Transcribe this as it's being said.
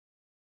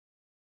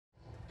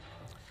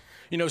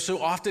You know,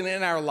 so often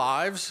in our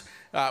lives,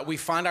 we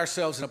find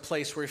ourselves in a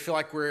place where we feel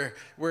like we're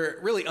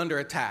really under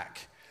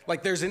attack.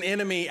 Like there's an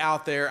enemy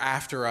out there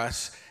after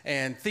us,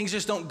 and things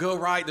just don't go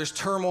right. There's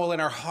turmoil in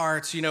our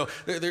hearts. You know,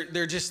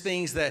 they're just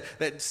things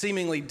that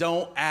seemingly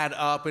don't add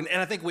up. And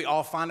I think we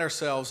all find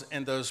ourselves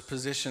in those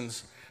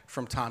positions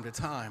from time to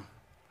time.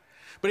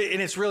 But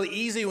it's really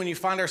easy when you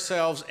find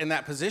ourselves in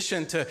that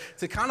position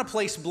to kind of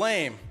place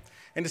blame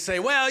and to say,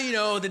 well, you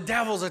know, the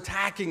devil's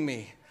attacking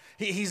me.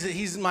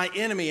 He's my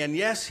enemy. And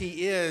yes,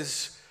 he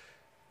is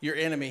your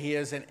enemy. He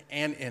is an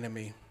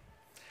enemy.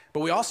 But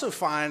we also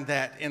find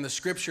that in the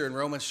scripture in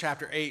Romans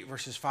chapter 8,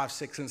 verses 5,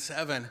 6, and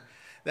 7,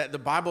 that the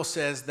Bible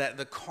says that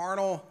the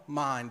carnal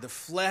mind, the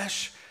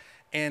flesh,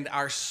 and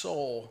our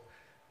soul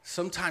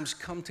sometimes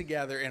come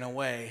together in a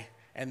way,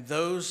 and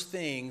those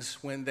things,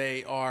 when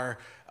they are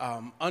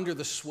under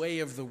the sway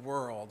of the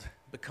world,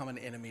 become an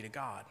enemy to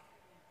God.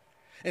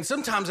 And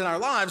sometimes in our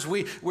lives,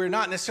 we're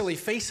not necessarily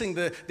facing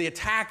the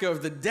attack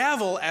of the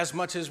devil as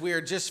much as we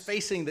are just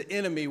facing the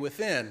enemy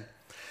within.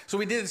 So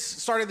we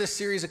started this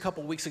series a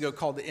couple weeks ago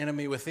called The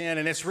Enemy Within,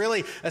 and it's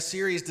really a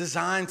series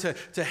designed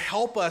to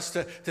help us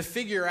to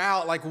figure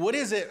out, like, what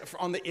is it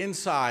on the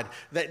inside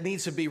that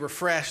needs to be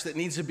refreshed, that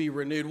needs to be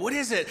renewed? What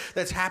is it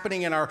that's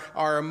happening in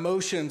our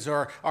emotions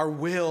or our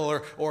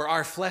will or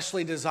our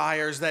fleshly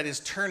desires that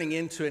is turning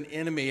into an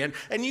enemy? And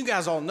you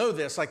guys all know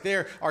this, like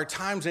there are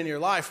times in your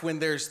life when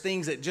there's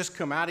things that just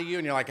come out of you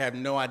and you're like, I have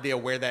no idea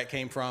where that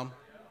came from.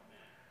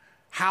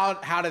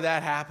 How did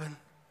that happen?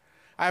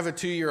 I have a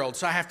 2-year-old,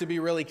 so I have to be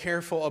really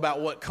careful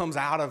about what comes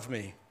out of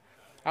me.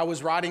 I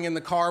was riding in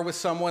the car with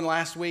someone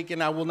last week,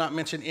 and I will not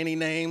mention any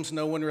names,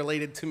 no one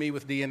related to me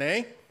with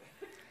DNA.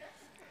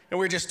 And we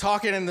were just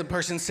talking, and the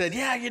person said,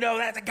 yeah, you know,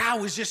 that the guy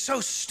was just so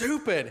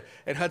stupid.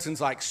 And Hudson's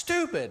like,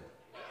 stupid.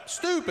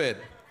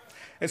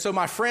 And so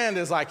my friend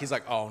is like, he's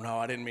like, oh no,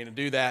 I didn't mean to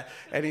do that.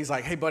 And he's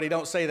like, hey buddy,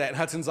 don't say that. And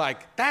Hudson's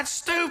like, that's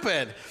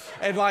stupid.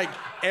 And like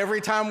every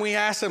time we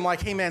ask him,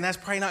 like, hey man, that's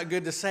probably not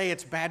good to say,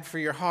 it's bad for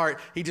your heart,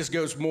 he just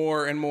goes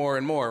more and more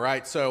and more,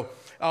 right? So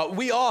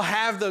we all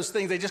have those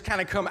things. They just kind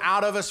of come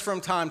out of us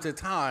from time to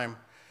time.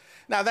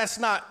 Now, that's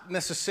not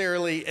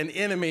necessarily an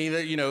enemy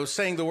that, you know,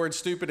 saying the word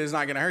stupid is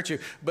not going to hurt you.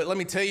 But let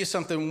me tell you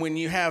something. When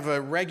you have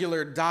a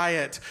regular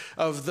diet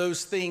of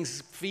those things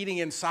feeding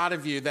inside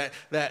of you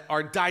that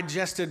are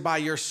digested by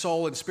your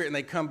soul and spirit, and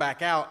they come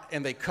back out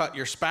and they cut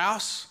your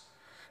spouse,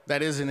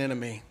 that is an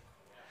enemy.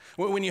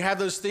 When you have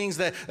those things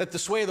that the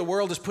sway of the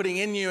world is putting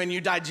in you and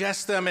you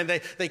digest them and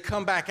they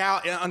come back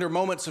out under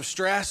moments of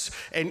stress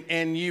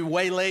and you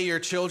waylay your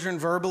children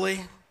verbally,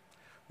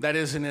 that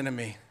is an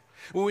enemy.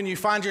 When you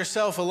find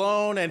yourself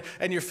alone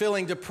and you're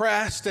feeling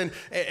depressed and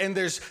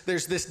there's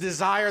this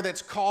desire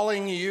that's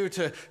calling you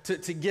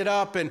to get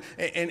up and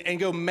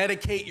go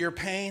medicate your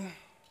pain,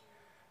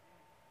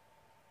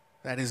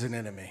 that is an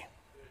enemy.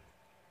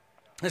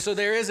 And so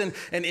there is an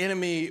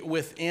enemy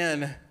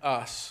within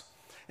us.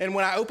 And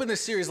when I opened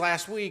this series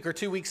last week or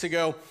 2 weeks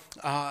ago,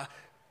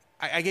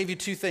 I gave you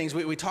two things.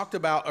 We talked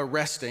about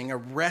arresting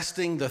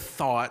the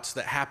thoughts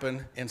that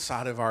happen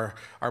inside of our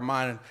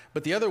mind.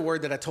 But the other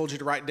word that I told you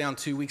to write down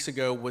 2 weeks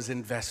ago was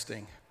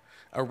investing.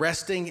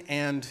 Arresting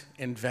and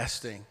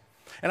investing.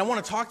 And I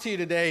want to talk to you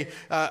today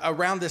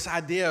around this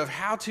idea of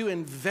how to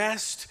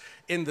invest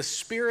in the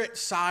spirit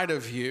side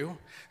of you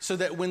so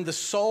that when the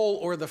soul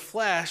or the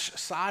flesh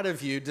side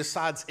of you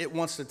decides it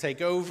wants to take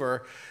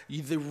over,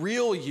 the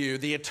real you,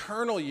 the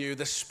eternal you,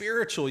 the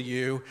spiritual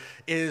you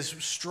is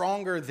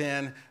stronger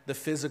than the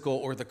physical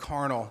or the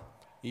carnal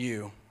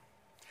you.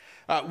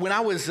 When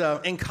I was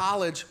in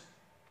college,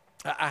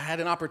 I had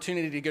an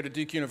opportunity to go to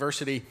Duke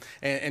University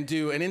and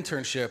do an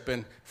internship.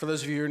 And for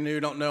those of you who are new,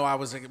 don't know, I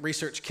was a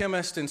research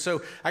chemist. And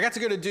so I got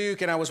to go to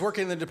Duke, and I was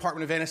working in the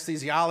Department of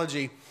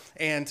Anesthesiology.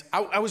 And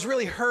I was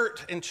really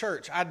hurt in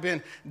church. I'd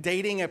been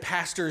dating a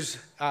pastor's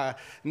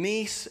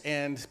niece,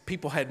 and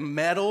people had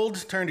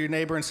meddled. Turn to your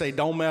neighbor and say,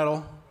 don't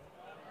meddle.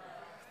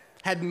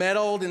 Had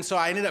meddled, and so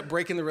I ended up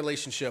breaking the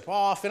relationship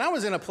off. And I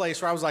was in a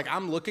place where I was like,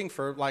 I'm looking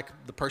for like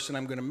the person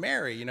I'm going to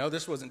marry. You know,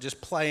 this wasn't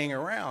just playing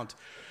around.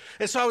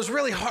 And so I was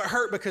really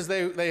hurt because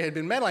they had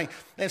been meddling.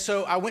 And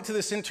so I went to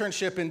this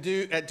internship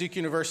at Duke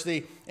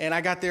University, and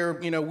I got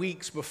there, you know,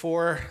 weeks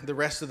before the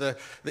rest of the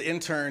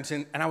interns,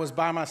 and I was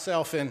by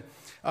myself. And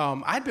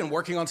I'd been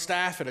working on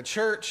staff at a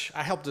church.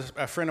 I helped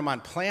a friend of mine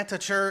plant a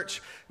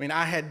church. I mean,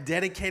 I had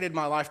dedicated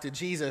my life to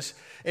Jesus.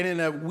 And in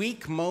a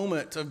weak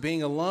moment of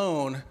being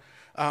alone,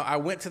 I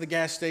went to the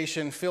gas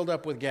station, filled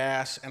up with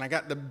gas, and I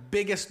got the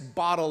biggest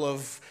bottle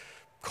of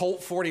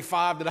Colt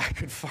 45 that I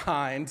could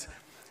find.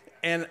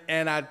 And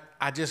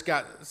I just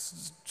got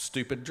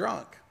stupid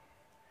drunk.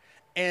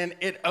 And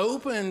it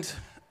opened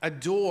a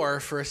door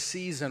for a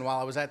season while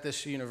I was at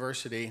this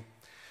university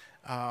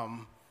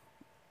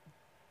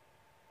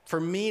for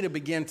me to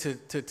begin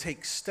to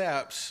take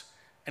steps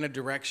in a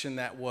direction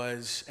that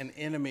was an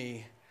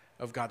enemy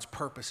of God's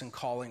purpose and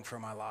calling for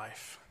my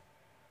life.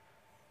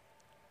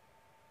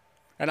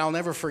 And I'll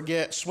never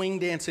forget, swing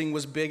dancing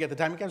was big at the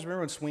time. You guys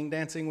remember when swing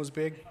dancing was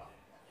big?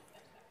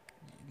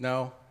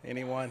 No?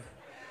 Anyone?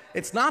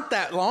 It's not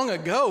that long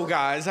ago,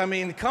 guys. I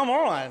mean, come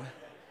on.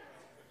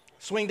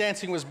 Swing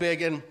dancing was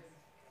big, and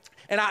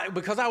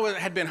because I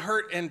had been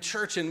hurt in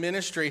church and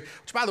ministry,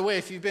 which, by the way,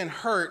 if you've been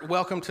hurt,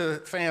 welcome to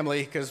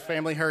family, because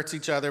family hurts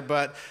each other,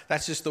 but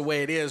that's just the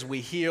way it is. We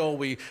heal,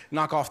 we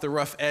knock off the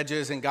rough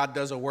edges, and God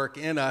does a work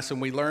in us,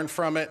 and we learn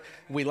from it,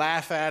 we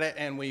laugh at it,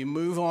 and we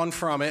move on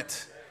from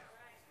it.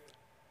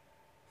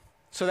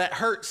 So that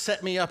hurt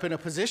set me up in a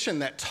position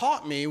that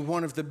taught me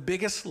one of the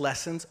biggest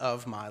lessons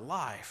of my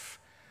life.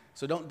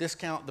 So don't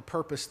discount the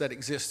purpose that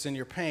exists in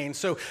your pain.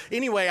 So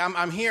anyway,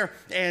 I'm here,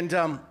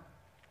 and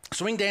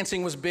swing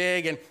dancing was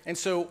big, and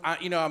so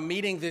I'm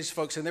meeting these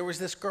folks, and there was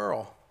this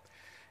girl,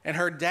 and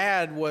her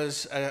dad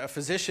was a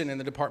physician in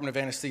the Department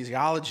of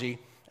Anesthesiology,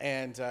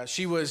 and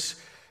she was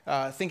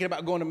thinking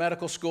about going to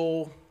medical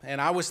school,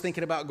 and I was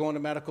thinking about going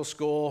to medical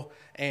school,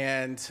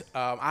 and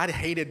I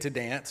hated to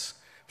dance.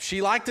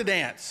 She liked to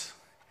dance,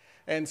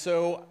 and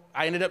so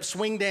I ended up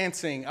swing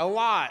dancing a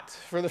lot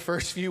for the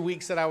first few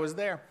weeks that I was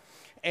there,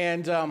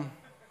 and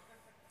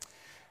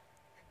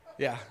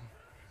yeah,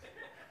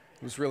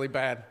 it was really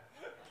bad.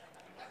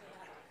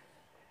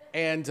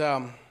 And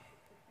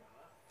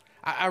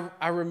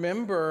I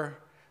remember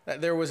that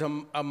there was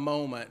a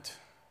moment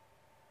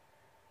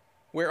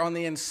where on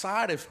the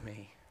inside of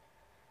me,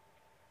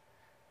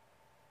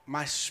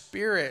 my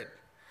spirit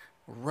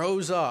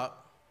rose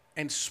up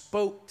and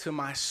spoke to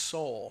my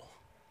soul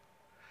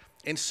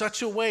in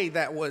such a way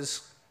that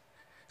was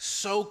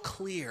so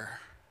clear.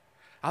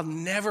 I'll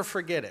never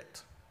forget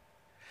it.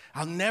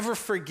 I'll never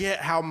forget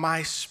how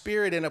my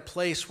spirit, in a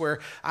place where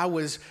I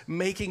was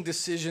making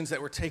decisions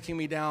that were taking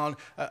me down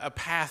a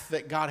path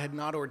that God had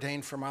not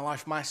ordained for my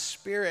life, my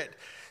spirit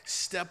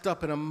stepped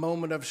up in a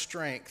moment of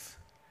strength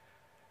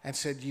and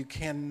said, you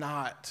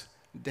cannot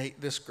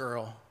date this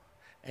girl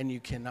and you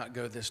cannot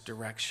go this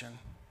direction.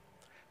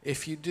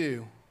 If you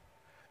do,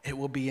 it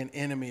will be an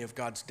enemy of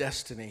God's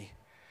destiny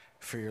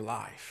for your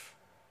life.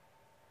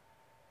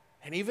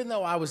 And even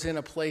though I was in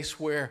a place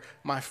where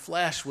my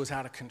flesh was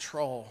out of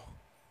control,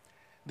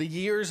 the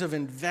years of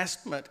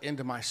investment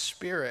into my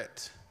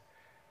spirit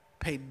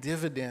paid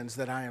dividends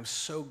that I am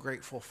so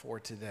grateful for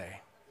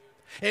today.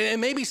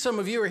 And maybe some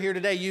of you are here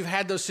today, you've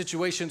had those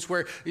situations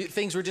where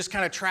things were just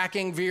kind of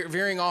tracking,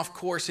 veering off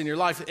course in your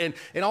life, and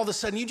all of a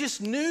sudden you just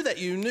knew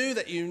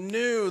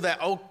that,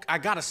 oh, I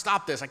got to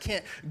stop this. I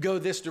can't go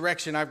this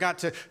direction. I've got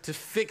to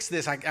fix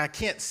this. I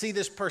can't see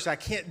this person. I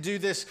can't do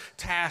this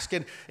task.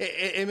 And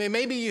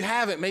maybe you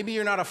haven't. Maybe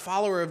you're not a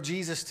follower of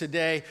Jesus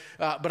today,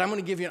 but I'm going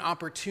to give you an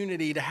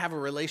opportunity to have a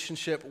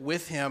relationship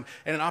with him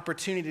and an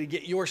opportunity to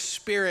get your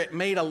spirit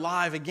made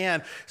alive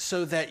again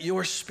so that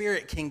your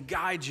spirit can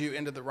guide you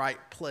into the right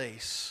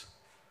place,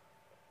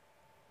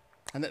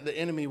 and that the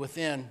enemy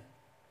within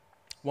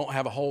won't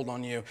have a hold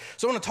on you.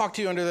 So I want to talk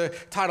to you under the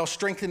title,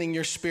 Strengthening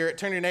Your Spirit.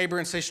 Turn to your neighbor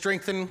and say,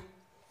 strengthen.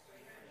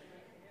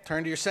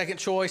 Turn to your second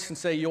choice and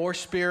say, your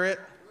spirit.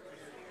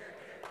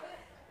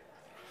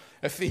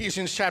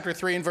 Ephesians chapter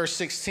 3 and verse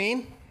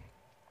 16.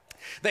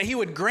 That he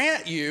would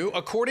grant you,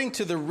 according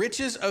to the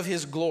riches of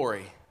his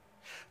glory,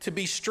 to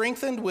be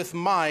strengthened with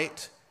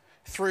might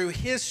through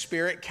his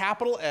Spirit,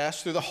 capital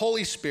S, through the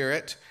Holy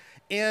Spirit,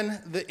 in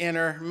the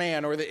inner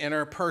man or the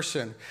inner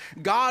person.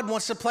 God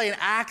wants to play an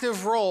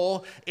active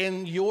role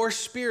in your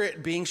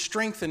spirit being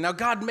strengthened. Now,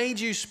 God made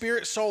you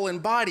spirit, soul,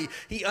 and body.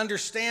 He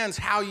understands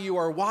how you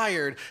are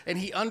wired, and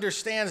he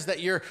understands that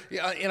you're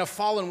in a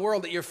fallen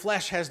world, that your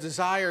flesh has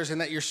desires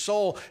and that your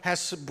soul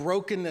has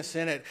brokenness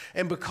in it.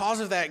 And because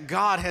of that,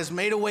 God has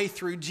made a way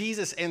through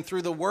Jesus and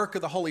through the work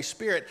of the Holy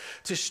Spirit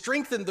to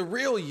strengthen the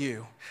real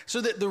you, so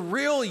that the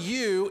real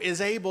you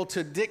is able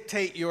to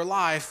dictate your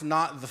life,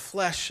 not the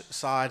flesh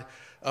side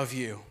of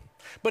you.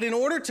 But in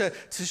order to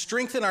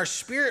strengthen our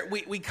spirit,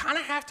 we kind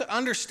of have to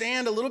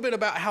understand a little bit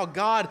about how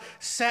God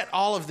set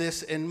all of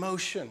this in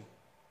motion.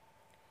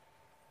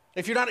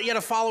 If you're not yet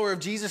a follower of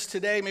Jesus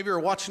today, maybe you're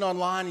watching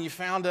online and you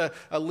found a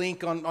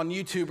link on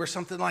YouTube or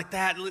something like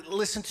that,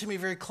 listen to me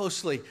very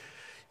closely.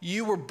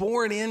 You were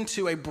born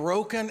into a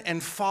broken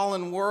and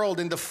fallen world,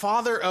 and the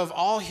father of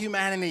all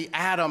humanity,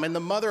 Adam, and the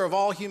mother of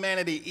all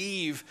humanity,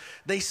 Eve,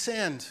 they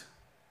sinned.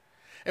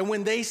 And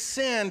when they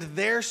sinned,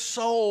 their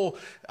soul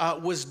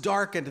was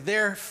darkened.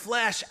 Their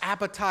flesh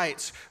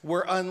appetites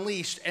were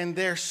unleashed, and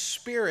their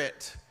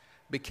spirit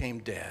became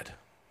dead.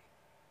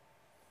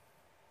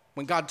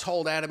 When God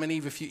told Adam and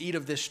Eve, if you eat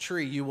of this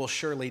tree, you will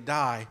surely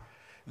die,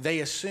 they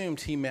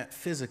assumed he meant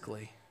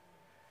physically.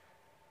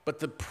 But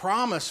the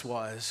promise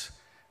was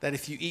that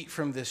if you eat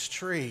from this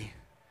tree,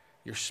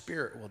 your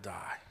spirit will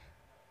die.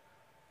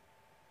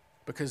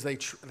 Because they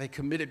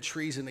committed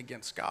treason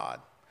against God.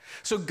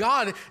 So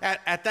God,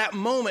 at that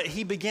moment,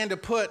 he began to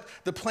put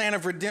the plan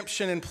of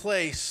redemption in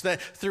place,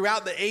 that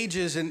throughout the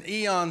ages and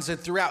eons and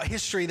throughout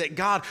history, that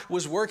God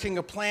was working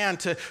a plan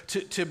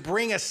to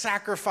bring a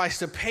sacrifice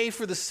to pay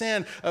for the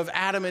sin of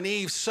Adam and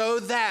Eve, so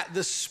that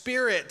the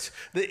spirit,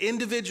 the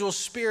individual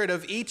spirit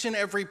of each and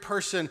every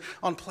person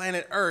on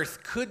planet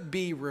Earth could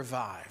be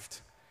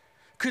revived,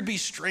 could be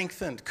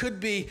strengthened,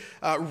 could be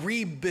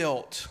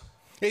rebuilt.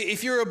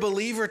 If you're a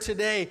believer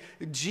today,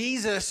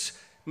 Jesus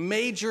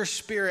made your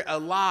spirit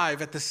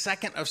alive at the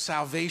second of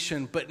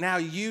salvation, but now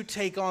you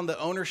take on the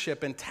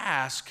ownership and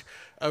task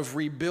of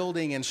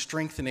rebuilding and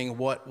strengthening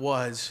what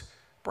was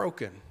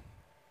broken.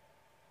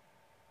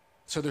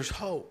 So there's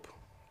hope.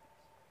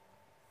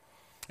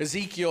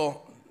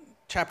 Ezekiel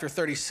chapter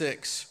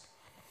 36,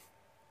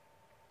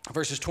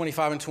 verses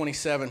 25 and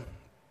 27.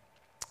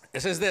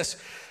 It says this,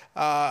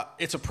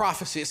 it's a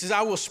prophecy. It says,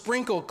 I will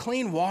sprinkle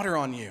clean water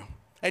on you,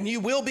 and you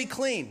will be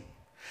clean.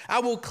 I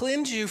will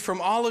cleanse you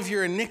from all of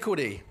your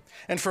iniquity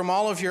and from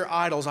all of your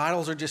idols.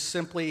 Idols are just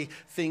simply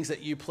things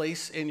that you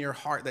place in your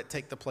heart that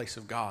take the place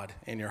of God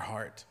in your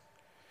heart.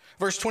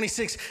 Verse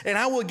 26, and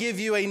I will give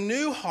you a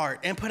new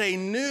heart and put a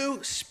new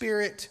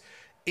spirit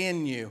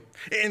in you.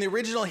 In the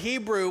original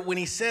Hebrew, when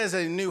he says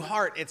a new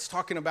heart, it's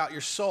talking about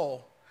your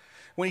soul.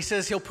 When he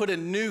says he'll put a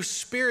new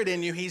spirit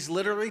in you, he's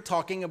literally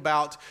talking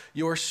about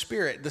your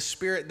spirit, the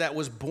spirit that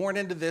was born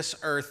into this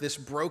earth, this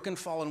broken,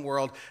 fallen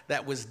world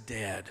that was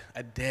dead,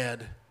 a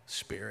dead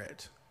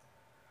spirit.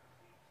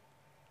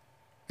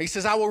 He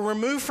says, I will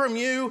remove from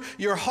you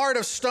your heart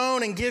of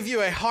stone and give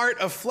you a heart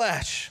of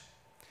flesh.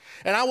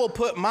 And I will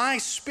put my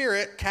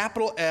spirit,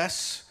 capital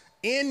S,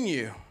 in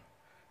you,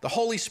 the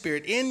Holy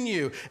Spirit in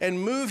you,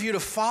 and move you to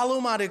follow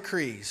my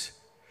decrees.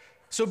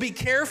 So be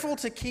careful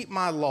to keep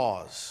my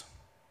laws.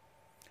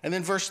 And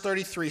then verse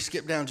 33,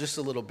 skip down just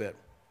a little bit.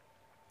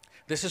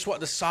 This is what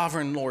the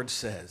sovereign Lord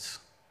says.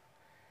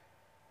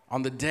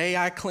 On the day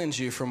I cleanse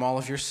you from all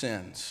of your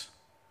sins,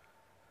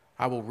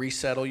 I will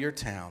resettle your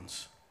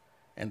towns,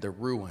 and the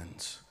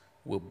ruins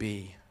will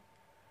be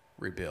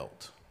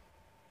rebuilt.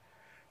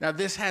 Now,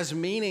 this has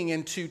meaning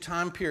in two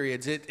time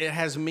periods. It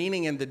has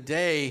meaning in the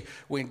day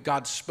when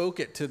God spoke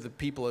it to the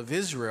people of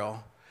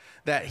Israel,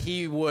 that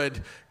he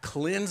would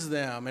cleanse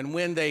them. And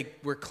when they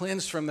were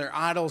cleansed from their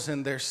idols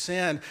and their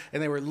sin,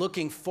 and they were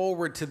looking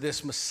forward to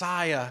this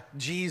Messiah,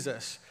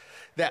 Jesus,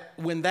 that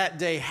when that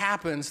day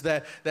happens,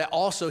 that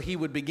also he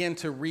would begin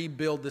to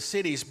rebuild the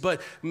cities.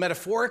 But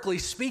metaphorically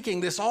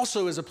speaking, this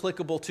also is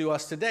applicable to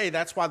us today.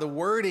 That's why the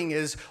wording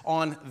is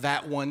on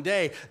that one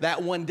day.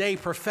 That one day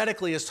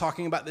prophetically is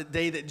talking about the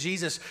day that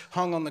Jesus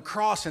hung on the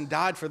cross and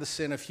died for the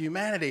sin of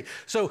humanity.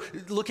 So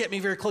look at me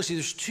very closely.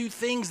 There's two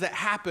things that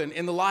happen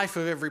in the life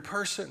of every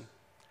person.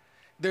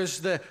 There's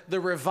the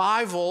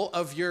revival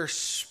of your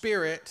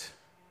spirit,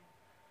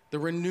 the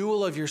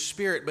renewal of your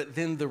spirit, but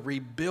then the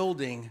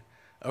rebuilding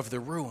of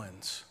the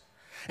ruins.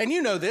 And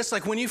you know this,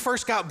 like when you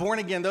first got born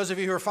again, those of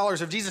you who are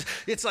followers of Jesus,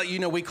 it's like,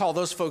 we call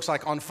those folks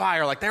like on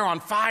fire, like they're on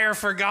fire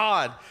for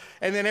God.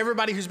 And then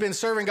everybody who's been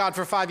serving God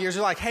for 5 years,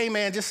 they're like, hey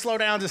man, just slow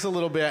down just a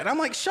little bit. And I'm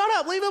like, shut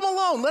up, leave him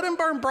alone, let him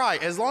burn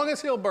bright. As long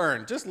as he'll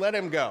burn, just let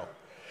him go.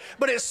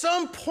 But at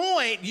some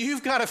point,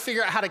 you've got to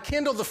figure out how to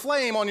kindle the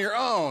flame on your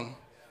own.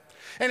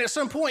 And at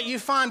some point, you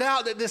find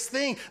out that this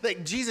thing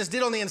that Jesus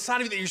did on the inside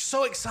of you that you're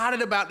so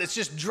excited about that's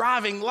just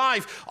driving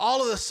life,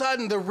 all of a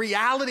sudden, the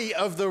reality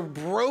of the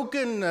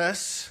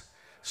brokenness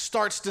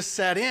starts to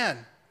set in.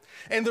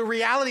 And the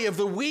reality of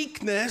the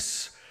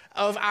weakness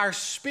of our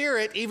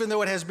spirit, even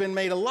though it has been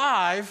made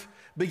alive,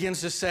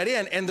 begins to set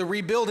in, and the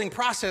rebuilding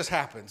process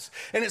happens.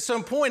 And at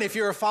some point, if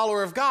you're a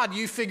follower of God,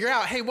 you figure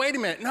out, hey, wait a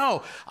minute,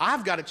 no,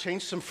 I've got to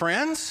change some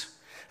friends.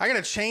 I got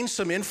to change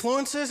some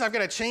influences. I've got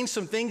to change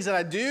some things that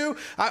I do.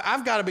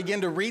 I've got to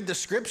begin to read the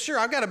scripture.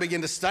 I've got to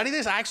begin to study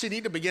this. I actually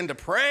need to begin to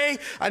pray.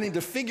 I need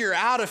to figure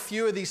out a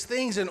few of these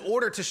things in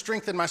order to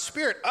strengthen my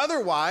spirit.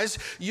 Otherwise,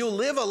 you'll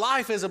live a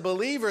life as a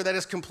believer that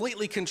is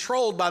completely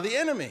controlled by the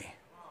enemy.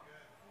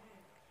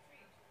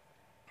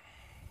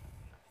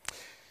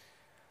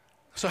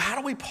 So how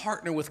do we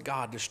partner with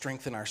God to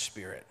strengthen our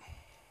spirit?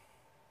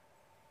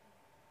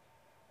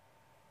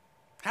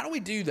 How do we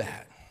do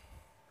that?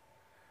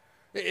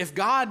 If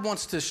God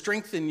wants to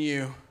strengthen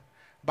you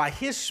by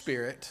his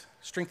spirit,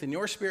 strengthen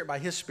your spirit by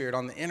his spirit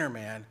on the inner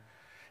man,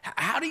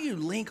 how do you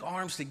link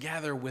arms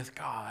together with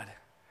God?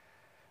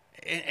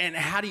 And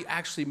how do you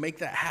actually make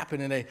that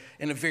happen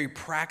in a very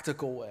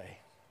practical way?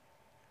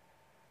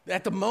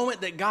 At the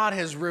moment that God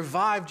has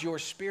revived your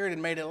spirit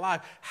and made it alive,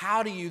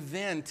 how do you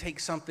then take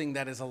something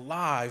that is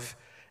alive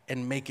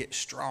and make it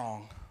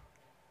strong?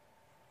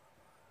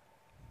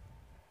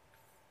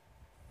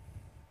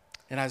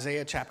 In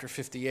Isaiah chapter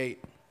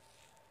 58,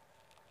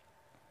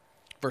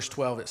 verse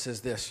 12, it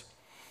says this: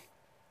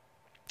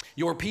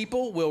 your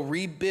people will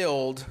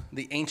rebuild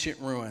the ancient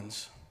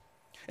ruins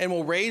and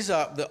will raise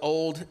up the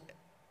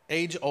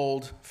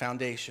age-old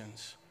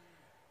foundations.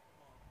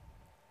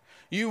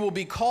 You will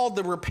be called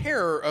the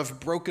repairer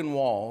of broken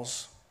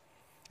walls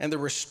and the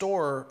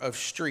restorer of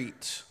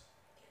streets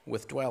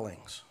with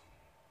dwellings.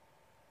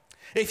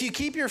 If you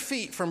keep your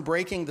feet from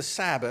breaking the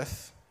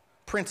Sabbath,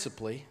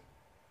 principally,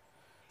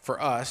 for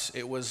us,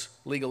 it was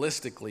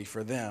legalistically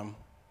for them,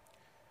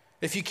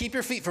 if you keep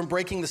your feet from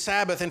breaking the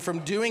Sabbath and from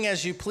doing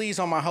as you please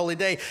on my holy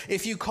day,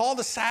 if you call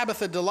the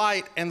Sabbath a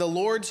delight and the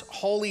Lord's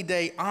holy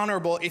day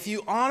honorable, if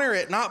you honor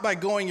it not by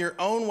going your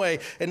own way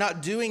and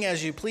not doing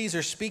as you please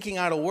or speaking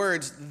idle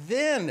words,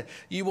 then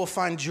you will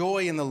find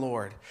joy in the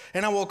Lord.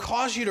 And I will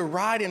cause you to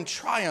ride in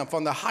triumph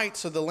on the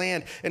heights of the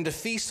land and to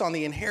feast on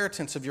the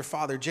inheritance of your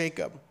father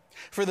Jacob.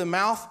 For the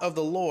mouth of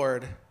the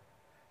Lord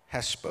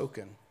has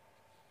spoken.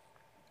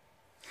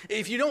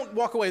 If you don't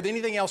walk away with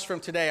anything else from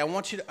today, I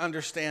want you to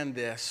understand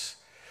this,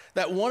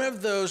 that one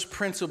of those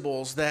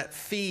principles that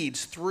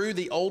feeds through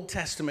the Old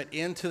Testament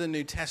into the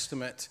New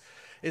Testament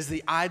is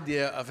the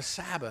idea of a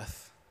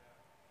Sabbath.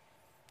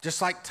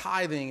 Just like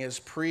tithing is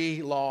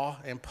pre-law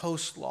and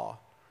post-law.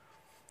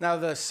 Now,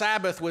 the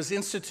Sabbath was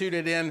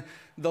instituted in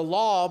the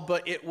law,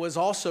 but it was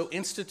also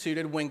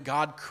instituted when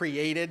God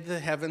created the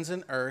heavens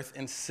and earth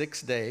in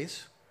 6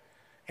 days,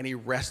 and he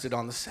rested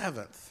on the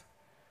seventh.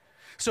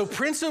 So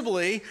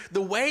principally,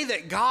 the way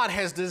that God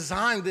has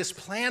designed this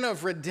plan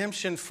of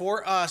redemption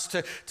for us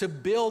to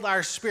build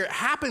our spirit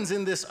happens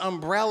in this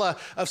umbrella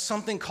of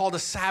something called a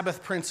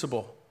Sabbath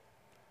principle.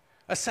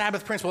 A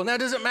Sabbath principle. Now, it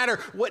doesn't matter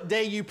what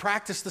day you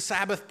practice the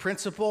Sabbath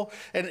principle,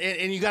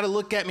 and you got to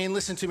look at me and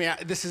listen to me.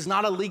 This is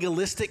not a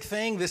legalistic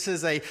thing. This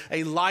is a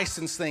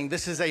license thing.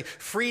 This is a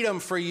freedom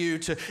for you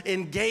to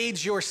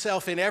engage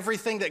yourself in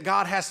everything that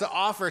God has to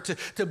offer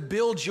to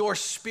build your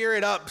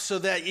spirit up so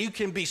that you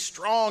can be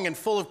strong and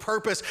full of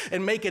purpose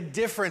and make a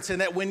difference,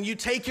 and that when you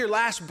take your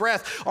last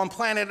breath on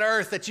planet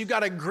Earth, that you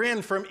got a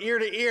grin from ear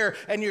to ear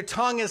and your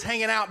tongue is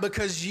hanging out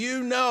because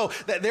you know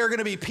that there are going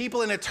to be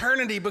people in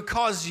eternity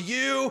because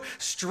you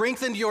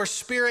strengthened your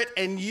spirit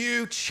and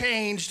you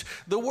changed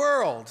the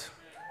world.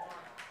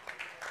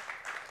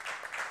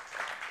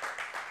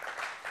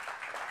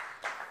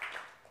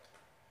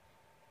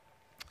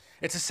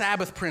 It's a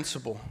Sabbath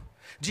principle.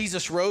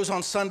 Jesus rose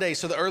on Sunday,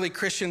 so the early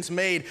Christians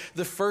made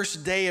the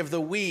first day of the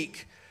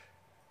week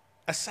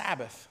a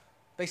Sabbath.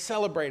 They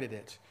celebrated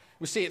it.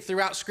 We see it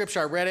throughout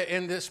Scripture. I read it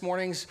in this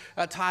morning's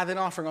tithe and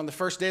offering. On the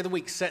first day of the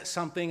week, set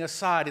something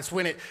aside. It's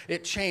when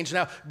it changed.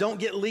 Now, don't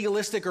get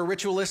legalistic or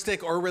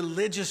ritualistic or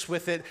religious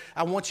with it.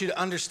 I want you to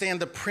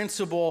understand the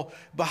principle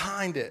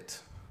behind it.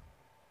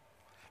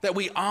 That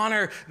we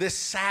honor this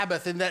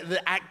Sabbath and that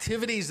the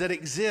activities that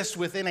exist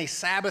within a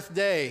Sabbath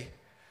day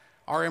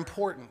are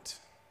important.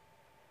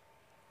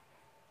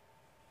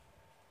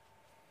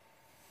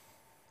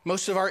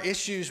 Most of our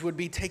issues would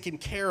be taken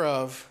care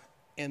of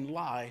in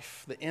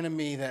life, the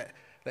enemy that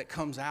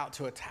comes out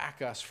to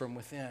attack us from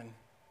within.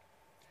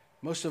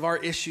 Most of our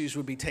issues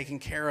would be taken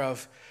care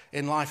of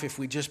in life if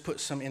we just put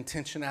some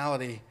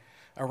intentionality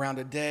around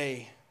a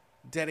day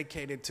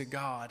dedicated to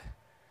God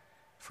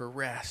for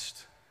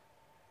rest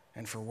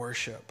and for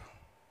worship.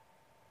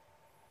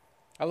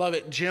 I love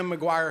it. Jim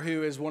McGuire,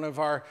 who is one of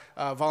our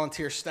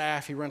volunteer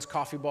staff, he runs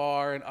Coffee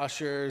Bar and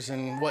ushers,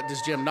 and what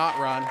does Jim not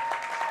run?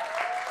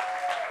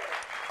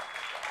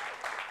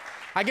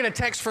 I get a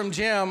text from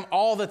Jim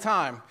all the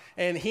time,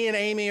 and he and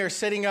Amy are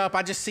sitting up.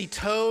 I just see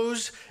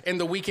toes in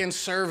the weekend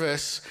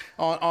service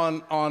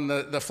on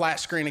the flat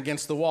screen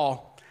against the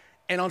wall.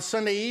 And on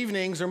Sunday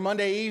evenings or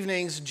Monday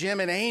evenings, Jim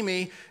and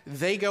Amy,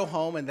 they go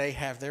home and they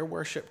have their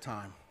worship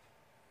time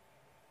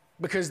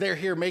because they're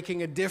here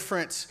making a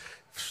difference.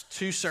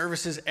 2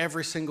 services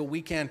every single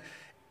weekend,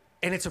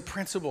 and it's a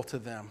principle to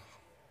them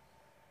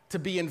to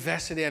be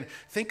invested in.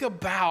 Think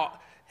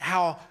about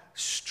how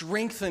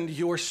strengthened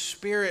your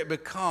spirit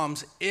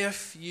becomes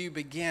if you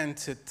begin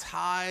to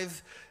tithe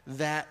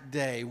that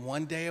day,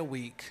 1 day a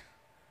week,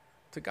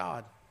 to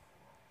God.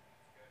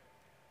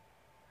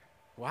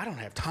 Well, I don't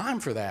have time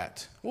for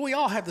that. Well, we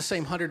all have the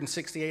same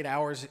 168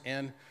 hours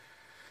in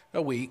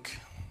a week.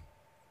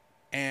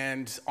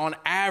 And on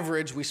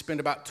average, we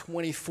spend about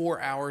 24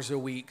 hours a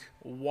week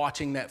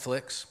watching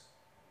Netflix.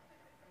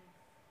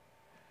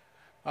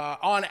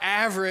 On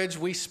average,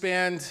 we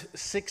spend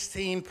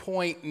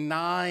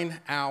 16.9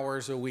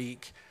 hours a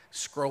week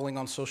scrolling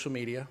on social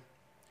media,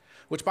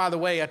 which, by the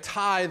way, a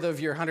tithe of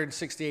your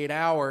 168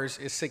 hours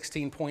is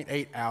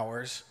 16.8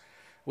 hours,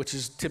 which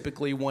is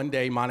typically 1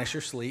 day minus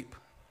your sleep.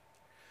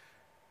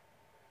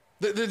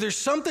 There's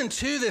something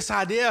to this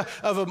idea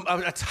of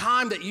a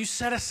time that you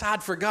set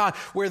aside for God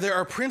where there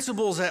are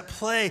principles at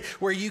play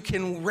where you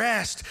can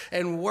rest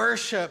and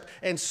worship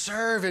and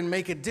serve and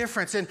make a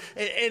difference. And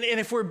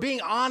if we're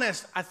being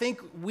honest, I think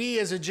we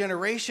as a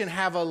generation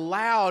have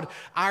allowed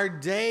our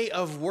day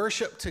of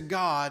worship to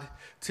God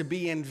to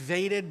be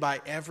invaded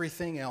by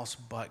everything else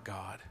but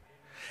God.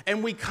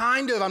 And we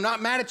I'm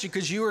not mad at you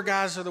because you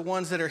guys are the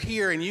ones that are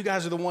here and you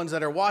guys are the ones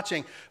that are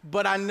watching,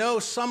 but I know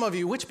some of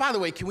you, which by the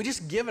way, can we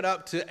just give it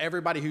up to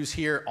everybody who's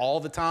here all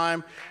the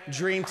time,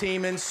 dream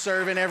teaming,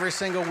 serving every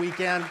single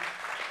weekend?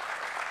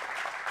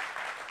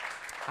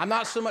 I'm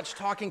not so much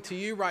talking to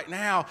you right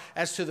now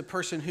as to the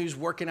person who's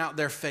working out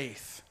their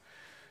faith.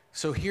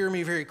 So hear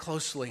me very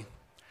closely.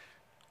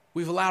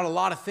 We've allowed a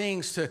lot of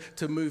things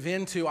to move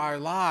into our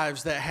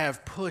lives that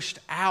have pushed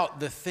out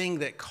the thing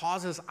that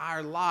causes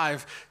our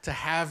life to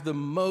have the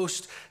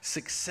most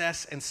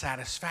success and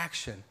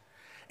satisfaction.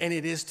 And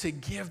it is to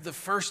give the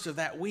first of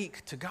that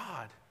week to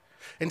God,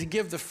 and to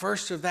give the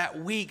first of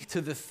that week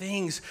to the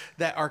things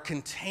that are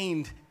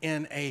contained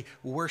in a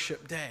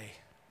worship day,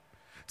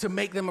 to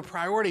make them a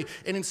priority.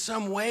 And in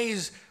some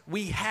ways,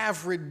 we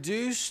have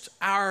reduced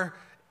our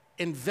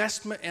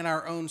investment in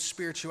our own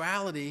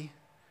spirituality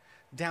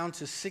down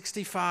to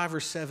 65 or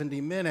 70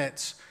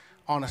 minutes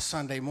on a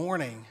Sunday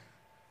morning,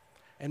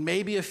 and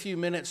maybe a few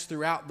minutes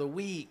throughout the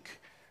week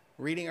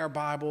reading our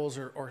Bibles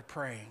or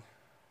praying.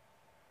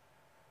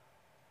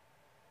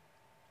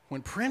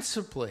 When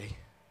principally,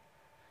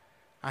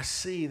 I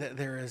see that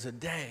there is a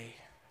day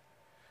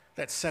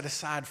that's set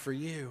aside for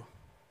you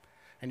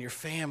and your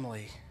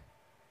family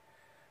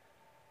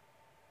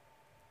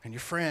and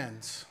your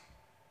friends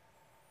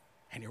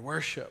and your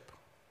worship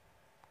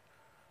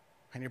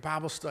and your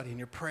Bible study and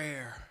your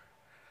prayer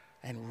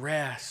and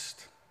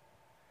rest.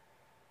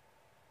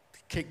 To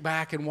kick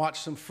back and watch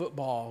some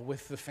football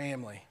with the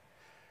family.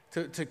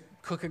 To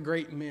cook a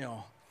great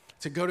meal.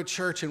 To go to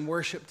church and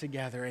worship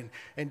together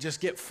and just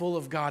get full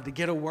of God, to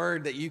get a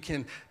word that you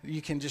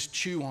can just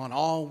chew on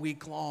all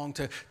week long,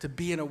 to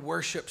be in a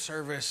worship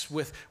service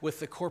with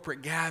the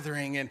corporate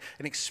gathering and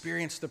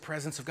experience the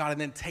presence of God, and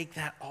then take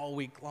that all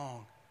week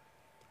long.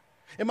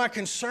 And my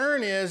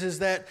concern is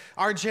that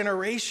our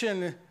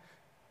generation,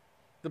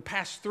 the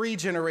past 3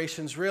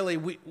 generations really,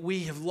 we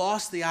have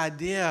lost the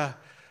idea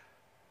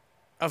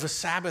of a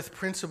Sabbath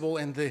principle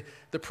and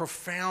the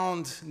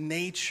profound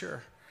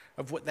nature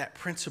of what that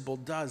principle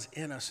does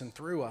in us and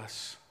through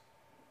us.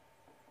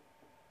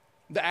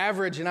 The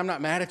average, and I'm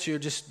not mad at you,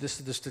 just this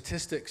is the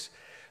statistics,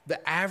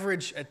 the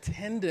average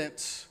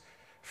attendance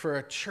for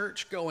a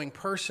church-going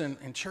person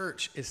in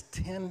church is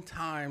 10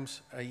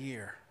 times a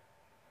year.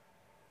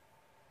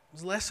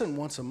 It's less than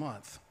once a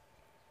month.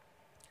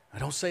 I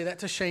don't say that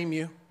to shame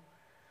you.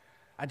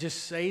 I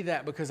just say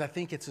that because I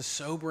think it's a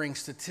sobering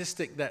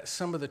statistic that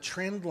some of the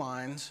trend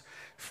lines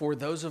for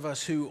those of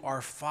us who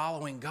are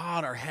following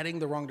God are heading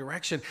the wrong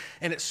direction.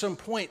 And at some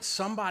point,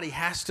 somebody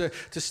has to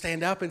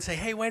stand up and say,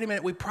 hey, wait a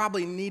minute, we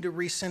probably need to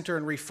recenter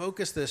and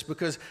refocus this,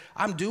 because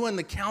I'm doing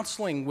the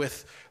counseling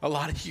with a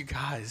lot of you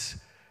guys.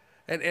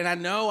 And I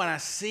know and I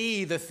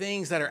see the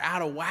things that are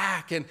out of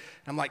whack. And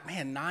I'm like,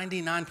 man,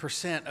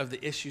 99% of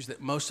the issues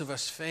that most of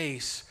us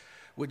face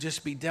would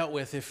just be dealt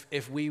with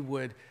if we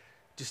would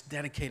just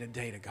dedicate a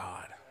day to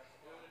God.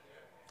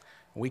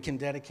 We can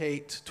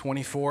dedicate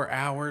 24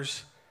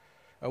 hours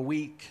a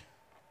week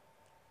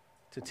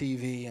to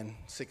TV and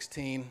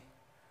 16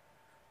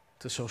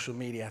 to social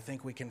media. I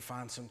think we can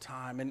find some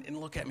time. And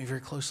look at me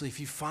very closely.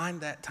 If you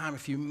find that time,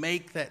 if you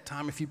make that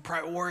time, if you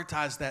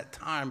prioritize that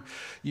time,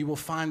 you will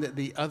find that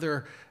the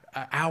other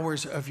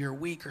hours of your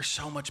week are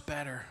so much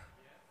better.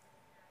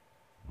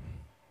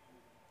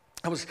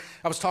 I was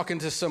talking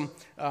to some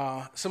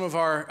of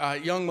our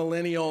young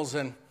millennials,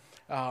 and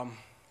I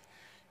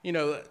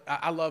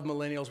love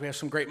millennials. We have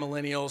some great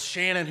millennials.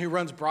 Shannon, who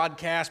runs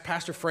broadcast.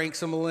 Pastor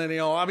Frank's a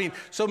millennial. I mean,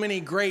 so many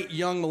great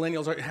young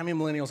millennials. How many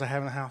millennials I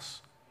have in the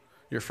house?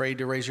 You're afraid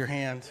to raise your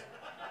hand?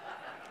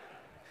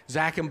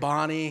 Zach and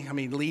Bonnie,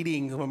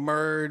 leading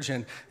Emerge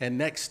and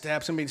Next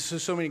Steps.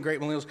 So many great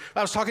millennials.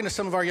 I was talking to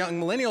some of our young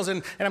millennials,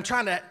 and I'm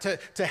trying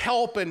to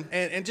help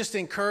and just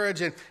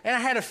encourage. And I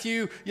had a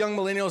few young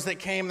millennials that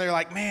came. They're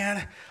like,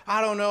 man,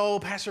 I don't know,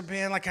 Pastor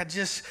Ben, I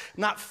just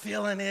not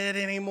feeling it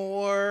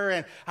anymore.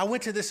 And I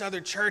went to this other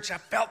church. I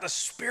felt the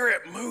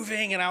Spirit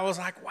moving, and I was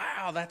like,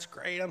 wow, that's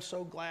great. I'm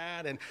so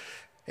glad.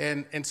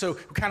 And so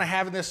we're kind of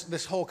having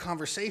this whole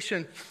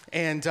conversation,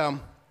 and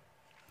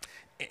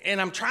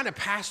I'm trying to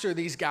pastor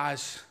these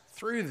guys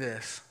through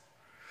this.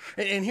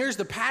 And here's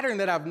the pattern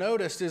that I've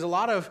noticed is a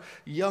lot of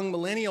young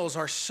millennials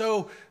are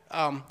so,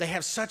 they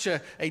have such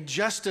a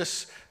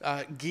justice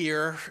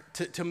gear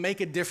to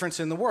make a difference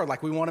in the world.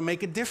 Like, we want to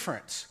make a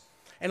difference.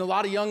 And a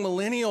lot of young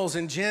millennials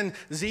and Gen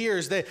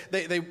Zers,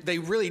 they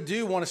really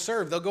do want to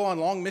serve. They'll go on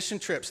long mission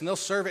trips, and they'll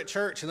serve at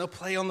church, and they'll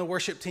play on the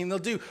worship team. They'll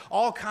do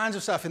all kinds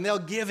of stuff, and they'll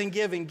give and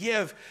give and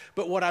give.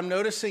 But what I'm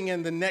noticing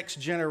in the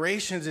next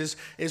generations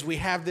is we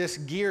have this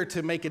gear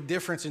to make a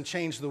difference and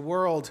change the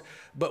world,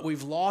 but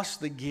we've lost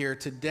the gear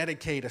to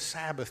dedicate a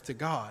Sabbath to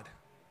God.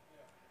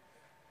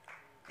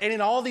 And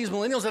in all these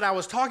millennials that I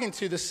was talking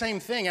to, the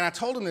same thing. And I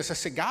told them this. I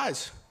said,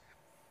 guys,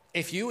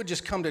 if you would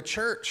just come to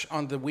church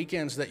on the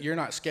weekends that you're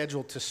not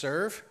scheduled to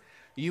serve,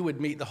 you would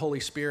meet the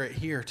Holy Spirit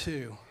here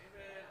too.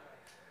 Amen.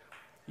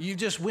 You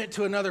just went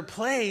to another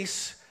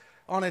place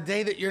on a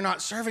day that you're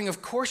not serving.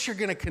 Of course you're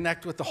going to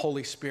connect with the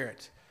Holy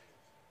Spirit.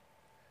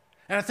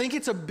 And I think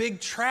it's a big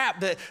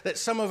trap that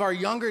some of our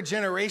younger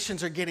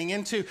generations are getting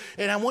into.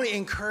 And I want to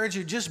encourage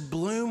you, just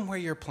bloom where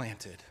you're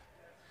planted.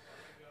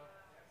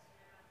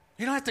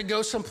 You don't have to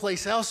go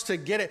someplace else to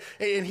get it.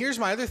 And here's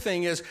my other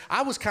thing is,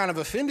 I was kind of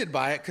offended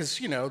by it because,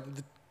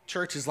 the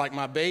church is like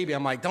my baby.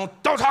 I'm like,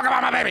 don't talk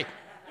about my baby.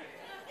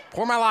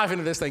 Pour my life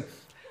into this thing.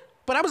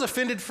 But I was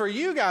offended for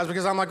you guys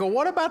because I'm like, well,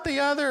 what about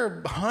the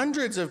other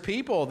hundreds of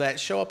people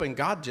that show up and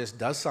God just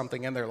does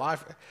something in their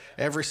life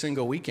every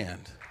single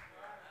weekend?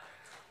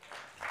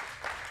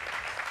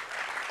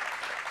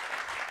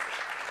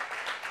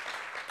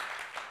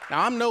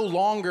 Now, I'm no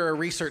longer a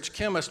research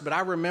chemist, but I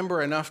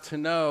remember enough to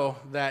know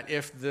that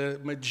if the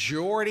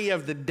majority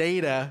of the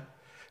data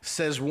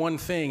says one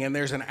thing and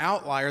there's an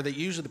outlier, that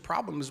usually the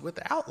problem is with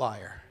the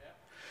outlier.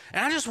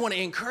 And I just want to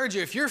encourage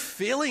you, if you're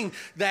feeling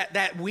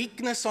that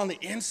weakness on the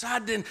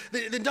inside, then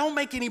don't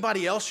make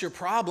anybody else your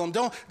problem.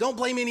 Don't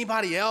blame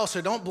anybody else,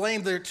 or don't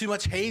blame there's too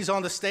much haze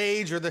on the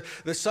stage, or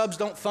the subs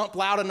don't thump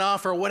loud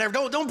enough, or whatever.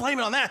 Don't blame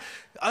it on that.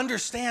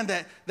 Understand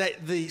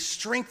that the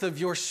strength of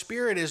your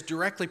spirit is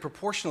directly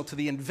proportional to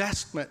the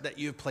investment that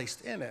you've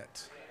placed in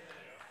it.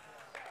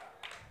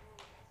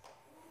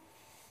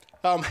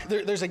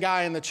 There's a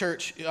guy in the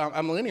church,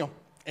 a millennial,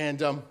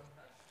 and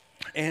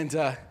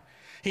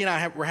he and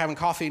I were having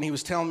coffee, and he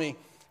was telling me,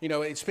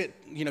 he spent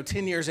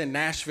 10 years in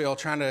Nashville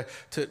trying to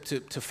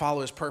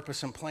follow his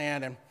purpose and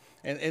plan,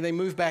 and they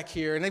moved back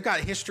here, and they've got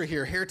history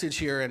here, heritage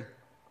here,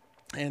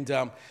 and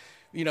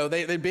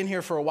they'd been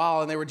here for a while,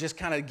 and they were just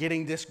kind of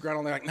getting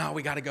disgruntled. They're like, no,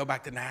 we got to go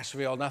back to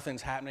Nashville.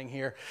 Nothing's happening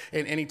here.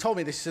 And he told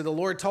me, they said, the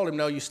Lord told him,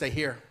 no, you stay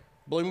here.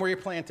 Bloom where you're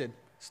planted.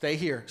 Stay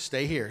here,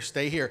 stay here,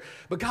 stay here.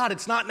 But God,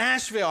 it's not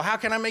Nashville. How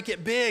can I make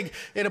it big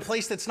in a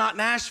place that's not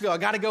Nashville? I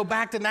got to go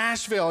back to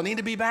Nashville. I need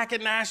to be back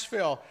in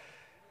Nashville.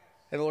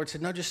 And the Lord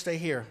said, no, just stay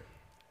here.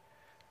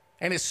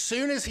 And as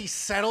soon as he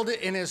settled it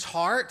in his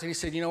heart, and he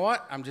said, you know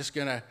what? I'm just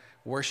going to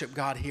worship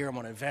God here. I'm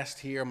going to invest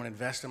here. I'm going to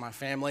invest in my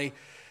family.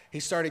 He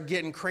started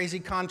getting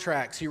crazy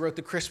contracts. He wrote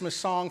the Christmas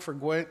song for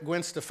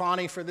Gwen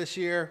Stefani for this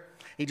year.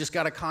 He just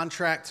got a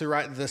contract to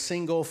write the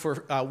single for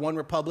One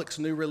Republic's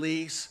new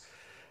release.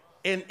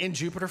 In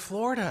Jupiter,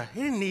 Florida.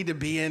 He didn't need to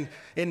be in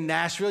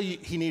Nashville.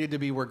 He needed to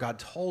be where God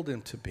told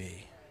him to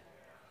be.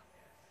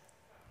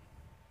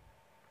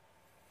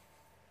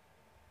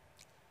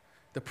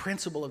 The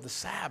principle of the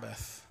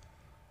Sabbath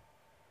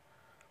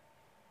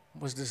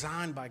was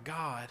designed by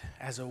God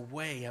as a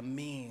way, a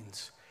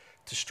means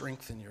to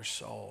strengthen your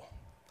soul.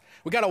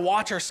 We got to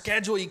watch our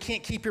schedule. You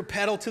can't keep your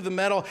pedal to the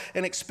metal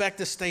and expect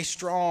to stay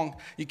strong.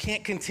 You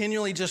can't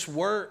continually just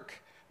work,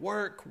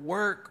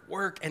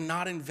 and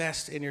not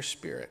invest in your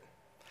spirit.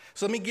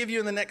 So let me give you,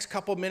 in the next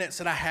couple minutes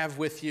that I have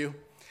with you,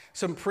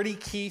 some pretty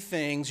key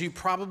things. You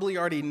probably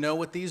already know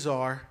what these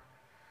are.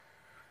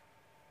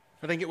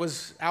 I think it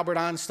was Albert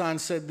Einstein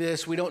said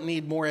this: we don't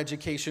need more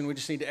education, we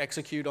just need to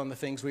execute on the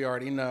things we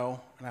already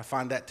know. And I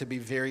find that to be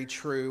very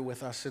true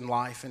with us in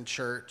life and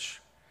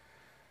church.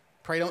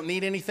 Pray don't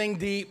need anything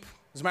deep.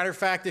 As a matter of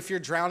fact, if you're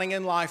drowning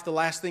in life, the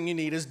last thing you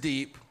need is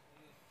deep.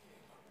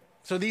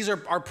 So these are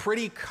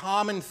pretty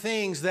common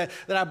things that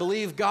I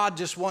believe God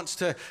just wants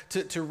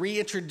to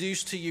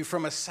reintroduce to you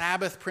from a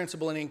Sabbath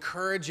principle and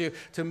encourage you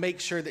to make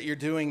sure that you're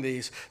doing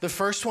these. The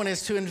first one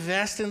is to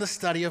invest in the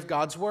study of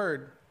God's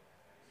Word.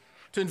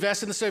 To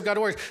invest in the study of God's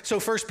Word. So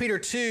 1 Peter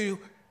 2,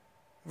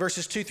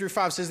 verses 2 through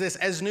 5 says this: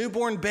 as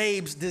newborn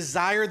babes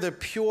desire the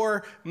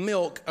pure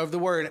milk of the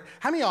Word.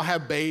 How many of y'all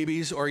have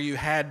babies, or you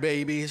had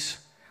babies,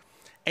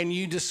 and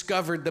you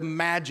discovered the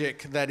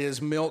magic that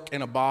is milk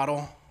in a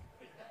bottle?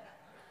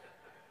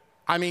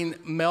 I mean,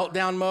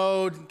 meltdown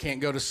mode,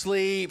 can't go to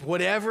sleep,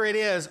 whatever it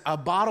is, a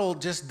bottle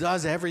just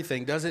does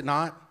everything, does it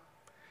not?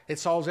 It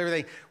solves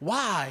everything.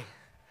 Why?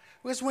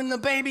 Because when the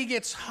baby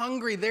gets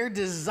hungry, their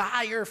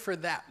desire for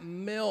that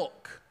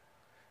milk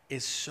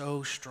is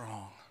so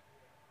strong.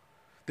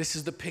 This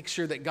is the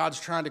picture that God's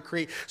trying to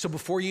create. So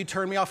before you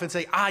turn me off and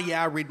say,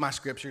 yeah, I read my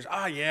scriptures.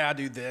 Yeah, I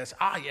do this.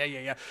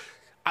 Yeah.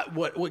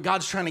 What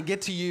God's trying to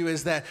get to you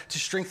is that to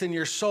strengthen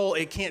your soul,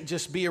 it can't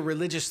just be a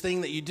religious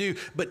thing that you do,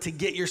 but to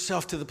get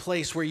yourself to the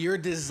place where your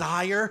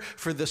desire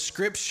for the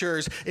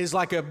scriptures is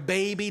like a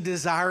baby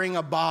desiring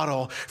a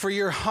bottle. For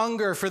your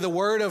hunger for the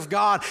word of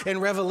God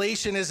and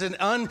revelation is an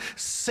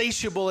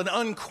unsatiable and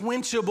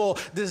unquenchable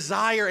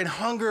desire and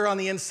hunger on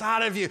the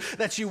inside of you,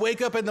 that you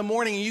wake up in the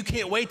morning and you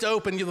can't wait to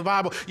open the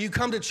Bible. You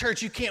come to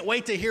church, you can't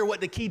wait to hear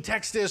what the key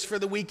text is for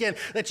the weekend,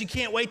 that you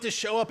can't wait to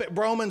show up at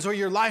Romans or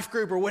your life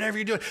group or whatever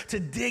you're doing,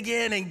 to dig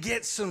in and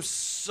get some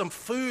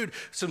food,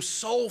 some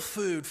soul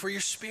food for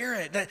your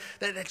spirit,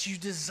 that you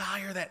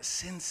desire that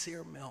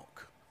sincere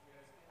milk,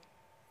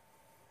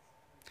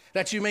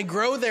 that you may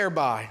grow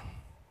thereby.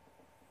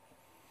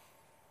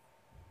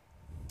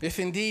 If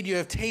indeed you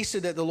have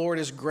tasted that the Lord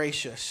is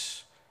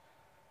gracious,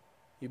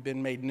 you've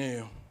been made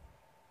new,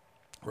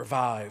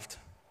 revived.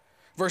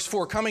 Verse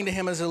 4, coming to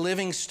him as a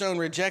living stone,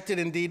 rejected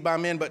indeed by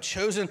men, but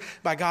chosen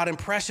by God and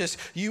precious,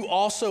 you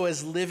also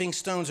as living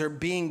stones are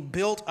being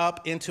built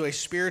up into a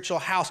spiritual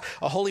house,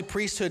 a holy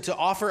priesthood, to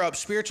offer up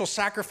spiritual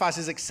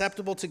sacrifices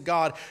acceptable to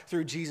God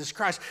through Jesus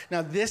Christ.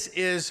 Now this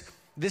is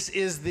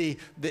the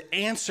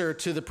answer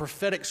to the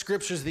prophetic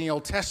scriptures in the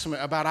Old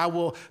Testament about, I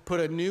will put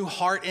a new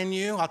heart in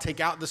you. I'll take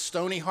out the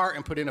stony heart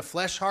and put in a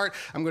flesh heart.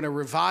 I'm going to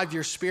revive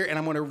your spirit, and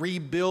I'm going to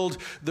rebuild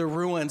the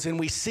ruins. And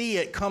we see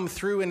it come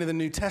through into the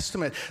New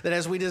Testament, that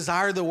as we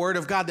desire the word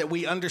of God, that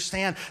we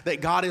understand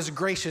that God is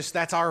gracious.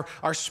 That's our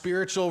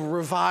spiritual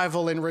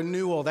revival and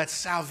renewal. That's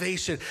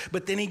salvation.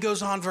 But then he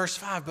goes on, verse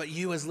 5, but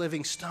you as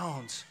living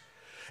stones.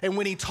 And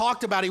when he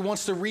talked about he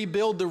wants to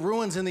rebuild the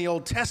ruins in the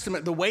Old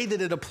Testament, the way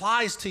that it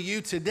applies to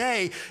you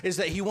today is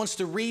that he wants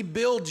to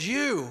rebuild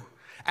you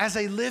as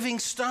a living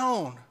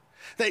stone,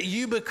 that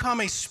you become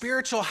a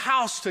spiritual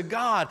house to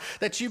God,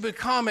 that you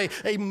become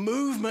a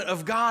movement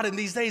of God in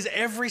these days.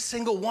 Every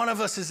single one of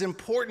us is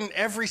important.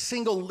 Every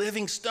single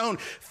living stone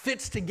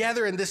fits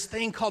together in this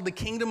thing called the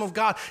kingdom of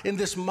God, in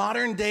this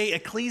modern day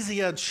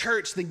ecclesia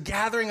church, the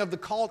gathering of the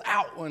called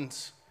out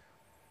ones.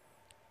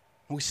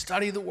 We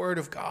study the word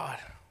of God.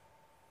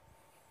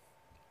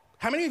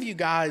 How many of you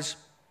guys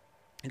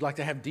would like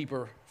to have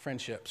deeper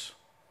friendships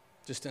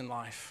just in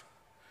life?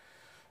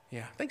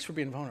 Yeah, thanks for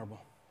being vulnerable.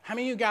 How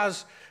many of you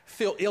guys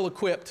feel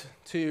ill-equipped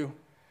to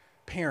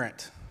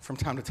parent from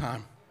time to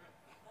time?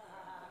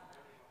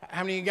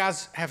 How many of you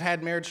guys have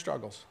had marriage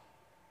struggles?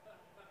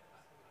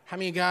 How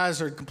many of you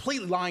guys are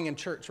completely lying in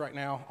church right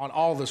now on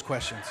all those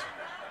questions?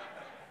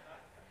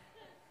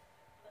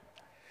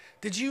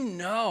 Did you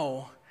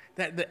know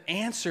that the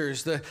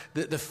answers, the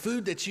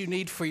food that you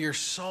need for your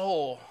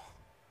soul,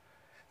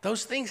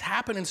 those things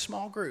happen in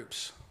small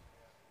groups?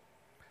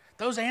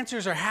 Those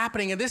answers are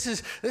happening, and this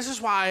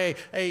is why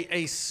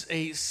a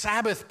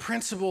Sabbath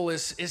principle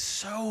is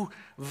so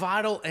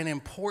vital and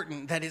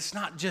important, that it's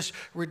not just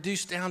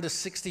reduced down to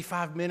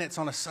 65 minutes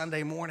on a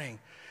Sunday morning,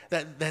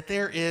 that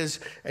there is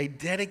a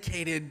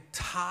dedicated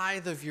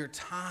tithe of your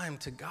time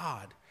to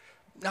God.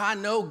 Now, I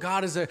know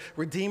God is a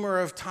redeemer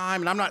of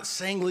time, and I'm not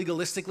saying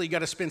legalistically you got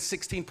to spend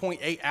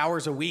 16.8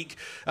 hours a week,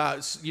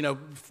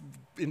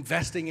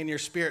 investing in your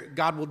spirit.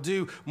 God will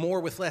do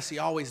more with less. He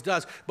always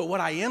does. But what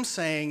I am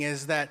saying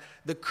is that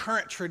the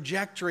current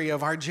trajectory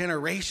of our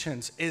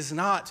generations is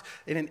not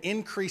in an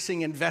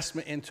increasing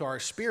investment into our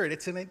spirit.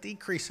 It's in a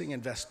decreasing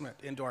investment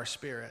into our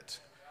spirit.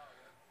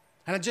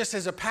 And just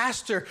as a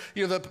pastor,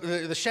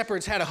 the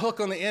shepherds had a hook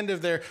on the end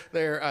of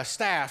their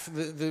staff.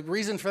 The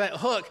reason for that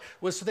hook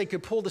was so they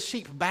could pull the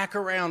sheep back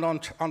around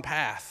on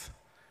path.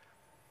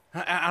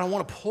 I don't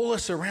want to pull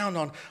us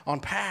around on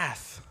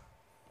path.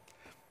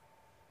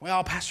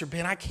 Well, Pastor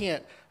Ben, I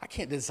can't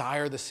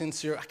desire the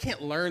sincere. I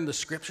can't learn the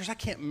scriptures. I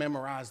can't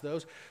memorize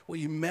those. Well,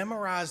 you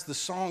memorize the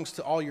songs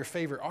to all your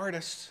favorite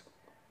artists.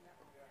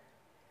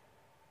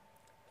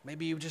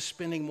 Maybe you're just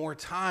spending more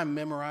time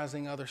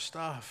memorizing other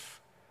stuff.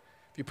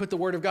 If you put the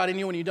word of God in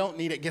you when you don't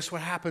need it, guess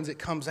what happens? It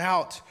comes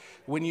out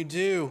when you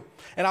do.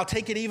 And I'll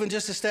take it even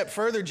just a step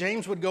further.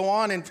 James would go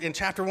on in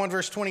chapter 1,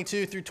 verse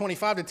 22 through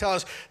 25 to tell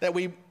us that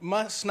we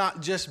must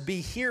not just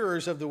be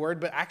hearers of the word,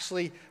 but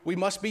actually we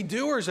must be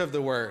doers of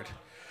the word.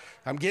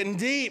 I'm getting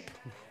deep.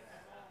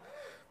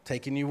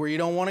 Taking you where you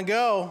don't want to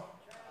go.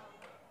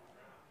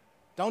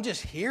 Don't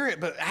just hear it,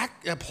 but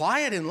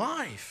apply it in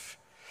life.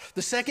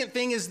 The second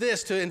thing is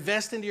this: to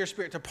invest into your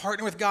spirit, to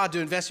partner with God, to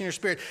invest in your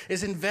spirit,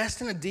 is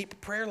invest in a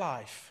deep prayer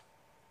life.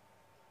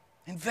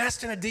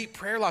 Invest in a deep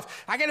prayer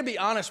life. I got to be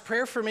honest,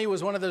 prayer for me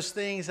was one of those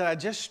things that I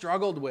just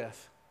struggled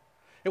with.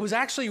 It was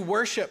actually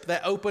worship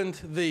that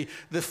opened the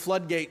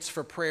floodgates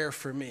for prayer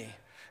for me.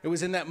 It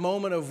was in that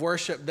moment of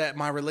worship that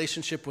my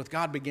relationship with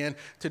God began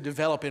to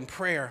develop in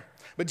prayer.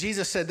 But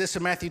Jesus said this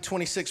in Matthew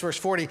 26, verse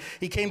 40.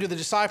 He came to the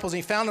disciples and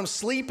he found them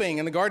sleeping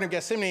in the Garden of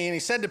Gethsemane. And he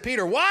said to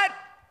Peter, "What?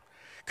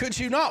 Could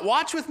you not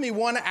watch with me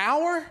 1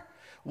 hour?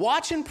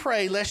 Watch and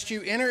pray lest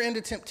you enter into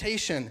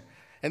temptation."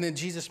 And then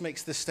Jesus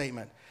makes this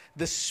statement: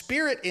 "The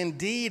spirit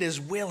indeed is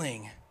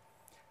willing,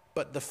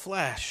 but the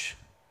flesh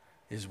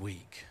is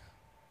weak."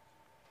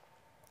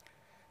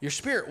 Your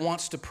spirit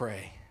wants to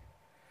pray,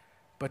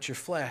 but your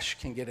flesh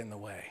can get in the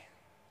way.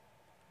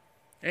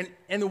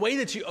 And the way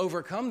that you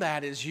overcome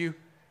that is you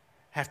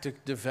have to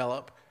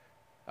develop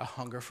a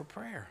hunger for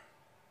prayer.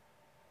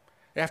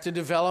 You have to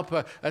develop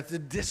a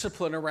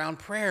discipline around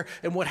prayer.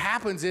 And what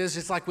happens is,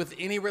 it's like with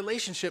any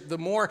relationship, the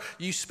more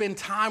you spend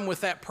time with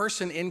that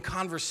person in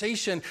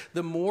conversation,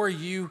 the more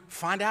you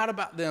find out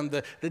about them,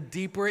 the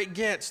deeper it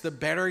gets, the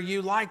better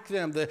you like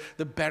them,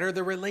 the better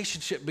the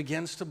relationship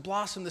begins to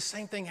blossom. The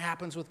same thing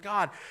happens with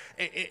God.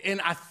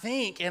 And I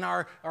think in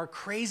our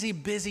crazy,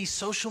 busy,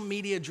 social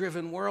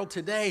media-driven world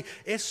today,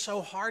 it's so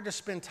hard to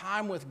spend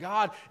time with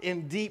God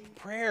in deep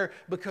prayer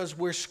because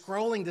we're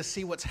scrolling to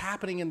see what's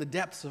happening in the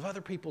depths of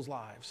other people's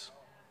lives.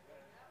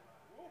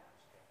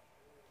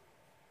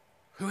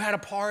 Who had a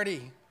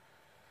party?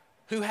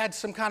 Who had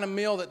some kind of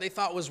meal that they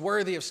thought was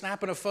worthy of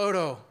snapping a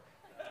photo?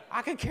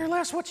 I could care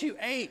less what you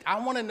ate. I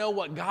want to know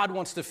what God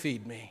wants to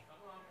feed me.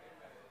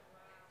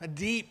 A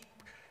deep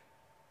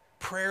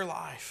prayer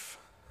life.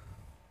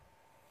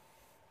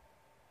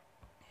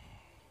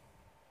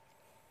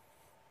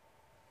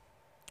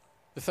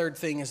 The third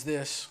thing is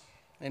this: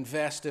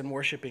 invest in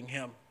worshiping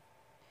Him.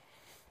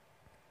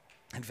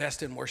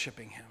 Invest in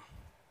worshiping Him.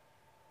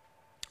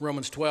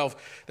 Romans 12,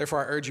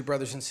 therefore I urge you,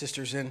 brothers and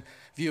sisters, in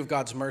view of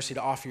God's mercy,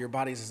 to offer your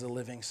bodies as a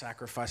living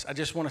sacrifice. I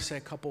just want to say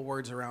a couple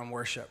words around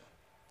worship.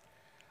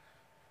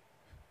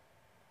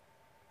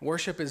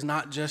 Worship is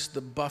not just the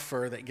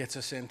buffer that gets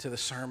us into the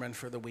sermon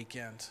for the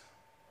weekend.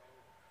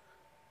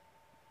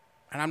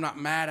 And I'm not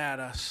mad at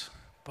us,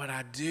 but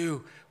I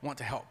do want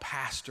to help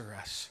pastor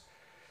us.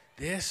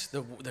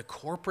 The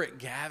corporate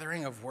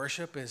gathering of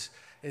worship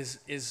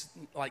is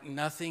like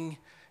nothing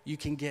you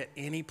can get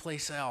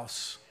anyplace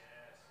else.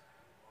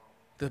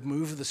 the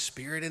move of the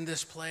Spirit in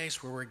this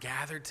place where we're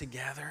gathered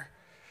together,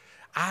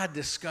 I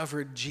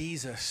discovered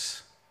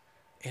Jesus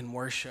in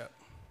worship.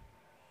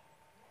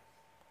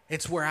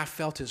 It's where I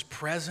felt his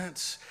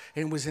presence,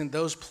 and it was in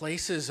those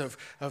places of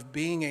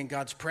being in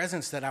God's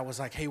presence that I was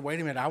like, hey, wait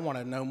a minute, I want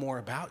to know more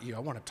about you. I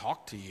want to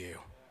talk to you.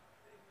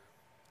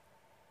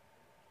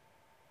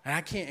 And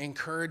I can't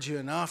encourage you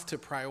enough to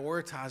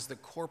prioritize the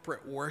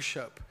corporate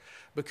worship,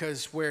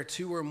 because where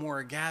two or more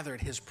are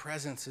gathered, his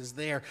presence is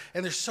there.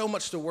 And there's so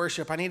much to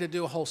worship. I need to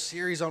do a whole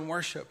series on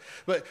worship.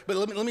 But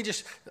let me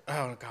just,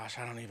 oh gosh,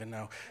 I don't even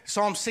know.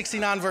 Psalm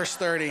 69, verse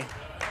 30.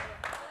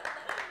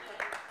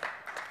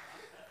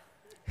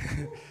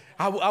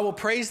 I will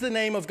praise the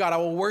name of God. I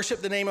will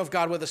worship the name of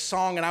God with a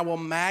song, and I will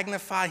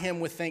magnify him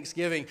with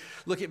thanksgiving.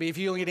 Look at me. If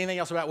you don't get anything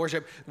else about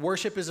worship,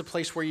 worship is a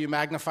place where you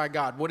magnify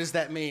God. What does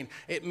that mean?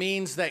 It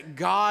means that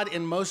God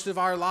in most of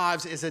our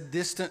lives is a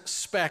distant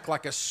speck,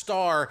 like a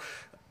star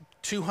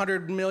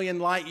 200 million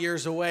light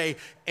years away.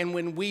 And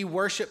when we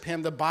worship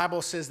him, the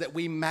Bible says that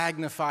we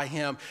magnify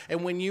him.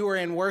 And when you are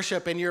in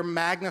worship and you're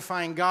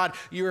magnifying God,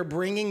 you are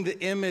bringing the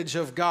image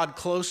of God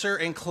closer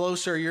and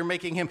closer. You're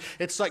making him,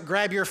 it's like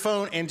grab your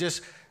phone and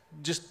just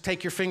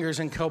take your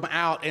fingers and come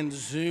out and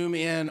zoom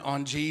in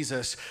on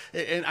Jesus.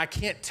 And I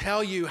can't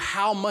tell you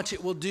how much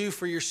it will do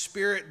for your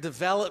spirit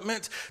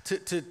development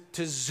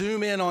to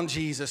zoom in on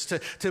Jesus,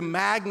 to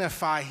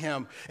magnify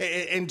him,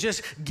 and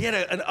just get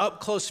an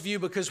up-close view,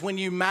 because when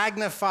you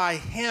magnify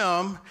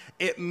him,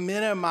 it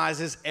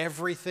minimizes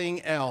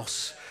everything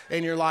else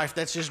in your life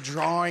that's just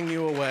drawing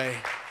you away.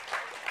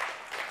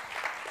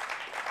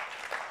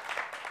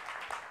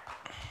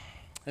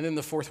 And then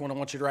the fourth one I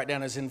want you to write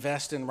down is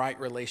invest in right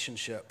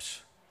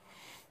relationships.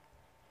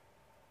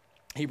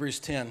 Hebrews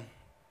 10.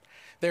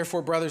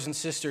 Therefore, brothers and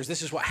sisters,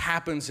 this is what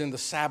happens in the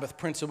Sabbath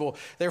principle.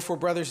 Therefore,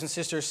 brothers and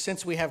sisters,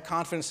 since we have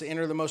confidence to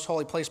enter the most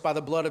holy place by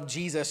the blood of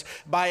Jesus,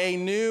 by a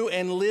new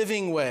and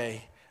living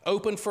way,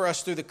 opened for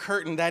us through the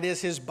curtain, that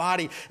is his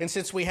body, and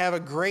since we have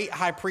a great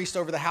high priest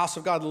over the house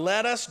of God,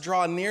 let us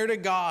draw near to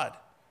God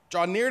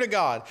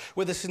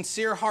with a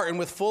sincere heart and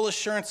with full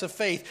assurance of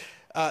faith,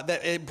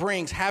 that it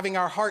brings, having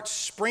our hearts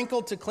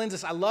sprinkled to cleanse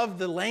us. I love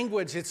the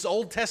language. It's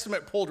Old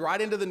Testament pulled right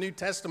into the New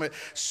Testament.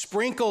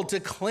 Sprinkled to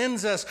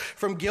cleanse us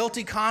from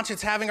guilty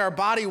conscience, having our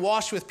body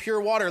washed with pure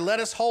water. Let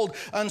us hold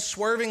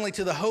unswervingly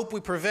to the hope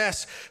we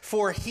profess.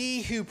 For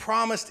he who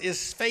promised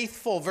is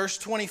faithful. Verse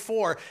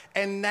 24.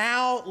 And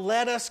now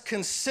let us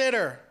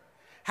consider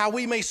how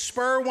we may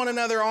spur one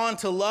another on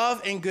to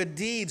love and good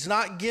deeds,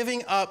 not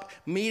giving up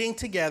meeting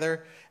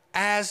together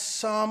as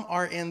some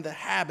are in the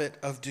habit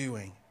of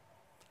doing,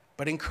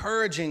 but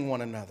encouraging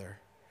one another,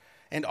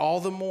 and all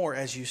the more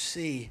as you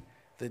see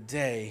the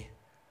day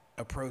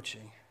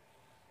approaching.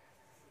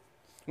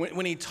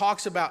 When he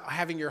talks about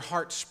having your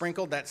heart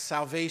sprinkled, that's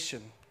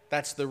salvation.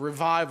 That's the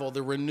revival,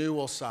 the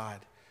renewal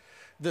side.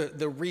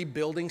 The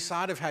rebuilding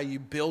side of how you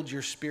build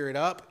your spirit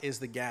up is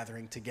the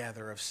gathering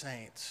together of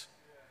saints.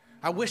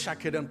 I wish I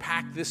could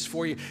unpack this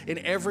for you. In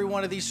every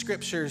one of these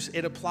scriptures,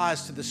 it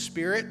applies to the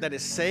spirit that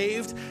is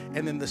saved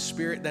and then the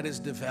spirit that is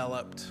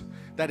developed,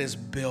 that is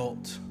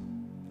built.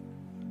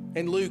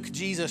 In Luke,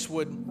 Jesus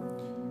would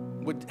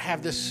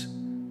have this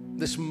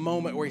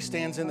moment where he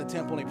stands in the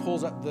temple and he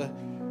pulls up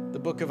the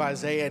book of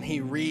Isaiah and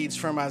he reads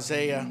from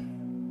Isaiah.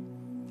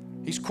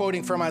 He's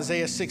quoting from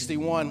Isaiah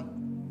 61.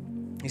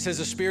 He says,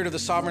 the Spirit of the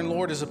Sovereign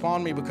Lord is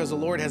upon me because the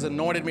Lord has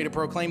anointed me to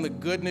proclaim the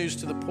good news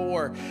to the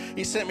poor.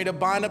 He sent me to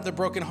bind up the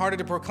brokenhearted,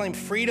 to proclaim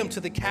freedom to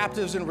the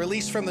captives and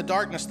release from the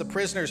darkness the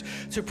prisoners,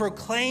 to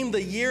proclaim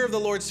the year of the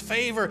Lord's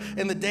favor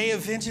and the day of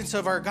vengeance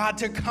of our God,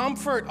 to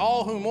comfort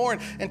all who mourn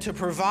and to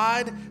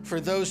provide for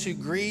those who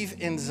grieve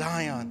in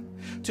Zion,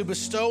 to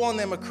bestow on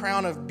them a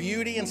crown of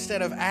beauty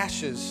instead of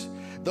ashes,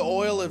 the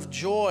oil of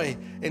joy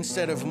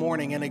instead of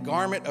mourning, and a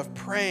garment of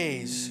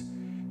praise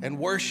and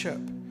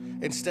worship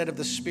instead of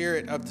the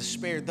spirit of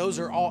despair. Those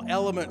are all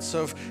elements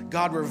of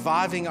God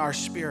reviving our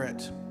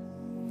spirit.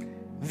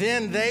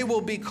 Then they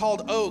will be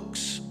called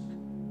oaks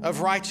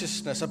of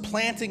righteousness, a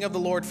planting of the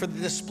Lord for the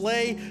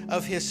display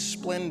of his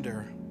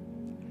splendor.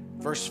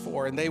 Verse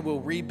 4, and they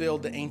will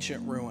rebuild the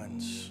ancient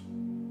ruins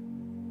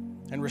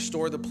and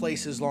restore the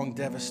places long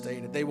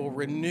devastated. They will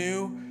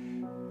renew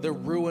the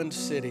ruined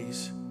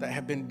cities that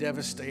have been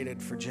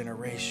devastated for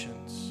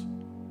generations.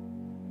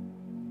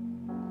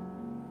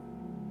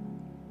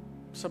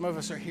 Some of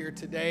us are here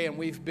today and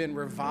we've been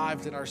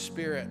revived in our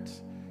spirit,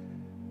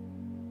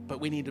 but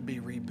we need to be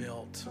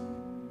rebuilt.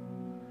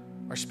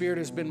 Our spirit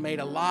has been made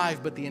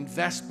alive, but the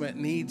investment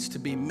needs to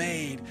be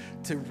made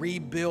to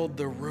rebuild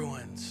the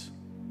ruins,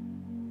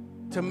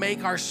 to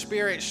make our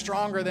spirit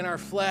stronger than our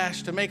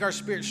flesh, to make our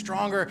spirit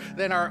stronger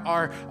than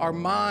our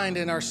mind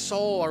and our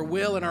soul, our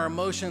will and our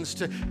emotions,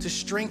 to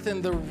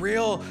strengthen the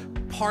real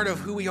part of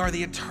who we are,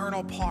 the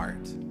eternal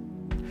part.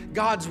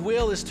 God's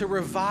will is to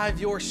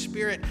revive your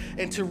spirit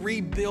and to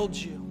rebuild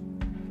you.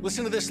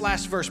 Listen to this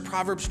last verse,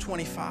 Proverbs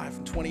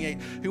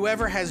 25:28.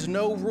 Whoever has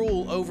no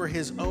rule over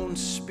his own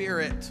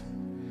spirit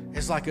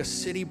is like a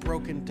city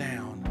broken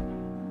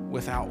down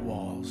without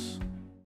walls.